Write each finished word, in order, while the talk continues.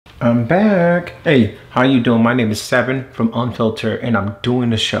I'm back. Hey, how you doing? My name is Seven from Unfiltered, and I'm doing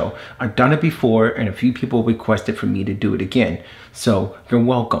the show. I've done it before, and a few people requested for me to do it again. So you're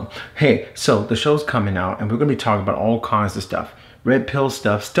welcome. Hey, so the show's coming out, and we're gonna be talking about all kinds of stuff. Red pill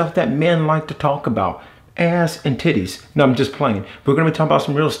stuff, stuff that men like to talk about. Ass and titties. No, I'm just playing. We're gonna be talking about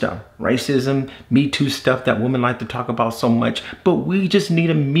some real stuff. Racism, Me Too stuff that women like to talk about so much. But we just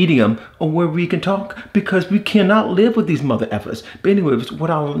need a medium of where we can talk because we cannot live with these mother effers. But anyways, what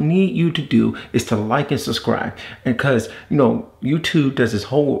I'll need you to do is to like and subscribe. And because, YouTube does this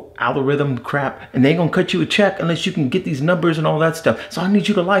whole algorithm crap and they ain't gonna cut you a check unless you can get these numbers and all that stuff. So I need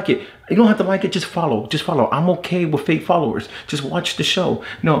you to like it. You don't have to like it, just follow. Just follow. I'm okay with fake followers. Just watch the show.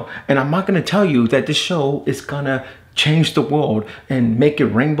 No, and I'm not gonna tell you that this show is gonna change the world and make it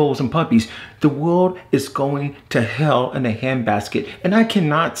rainbows and puppies. The world is going to hell in a handbasket, and I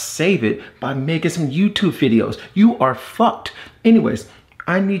cannot save it by making some YouTube videos. You are fucked. Anyways,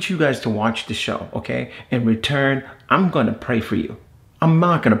 I need you guys to watch the show, okay? In return, I'm gonna pray for you. I'm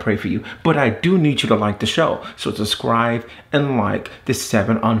not gonna pray for you, but I do need you to like the show. So subscribe and like this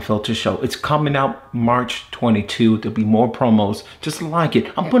 7 Unfiltered show. It's coming out March 22. There'll be more promos. Just like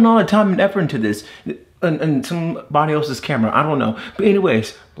it. I'm putting all the time and effort into this. And somebody else's camera. I don't know. But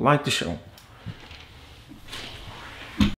anyways, like the show.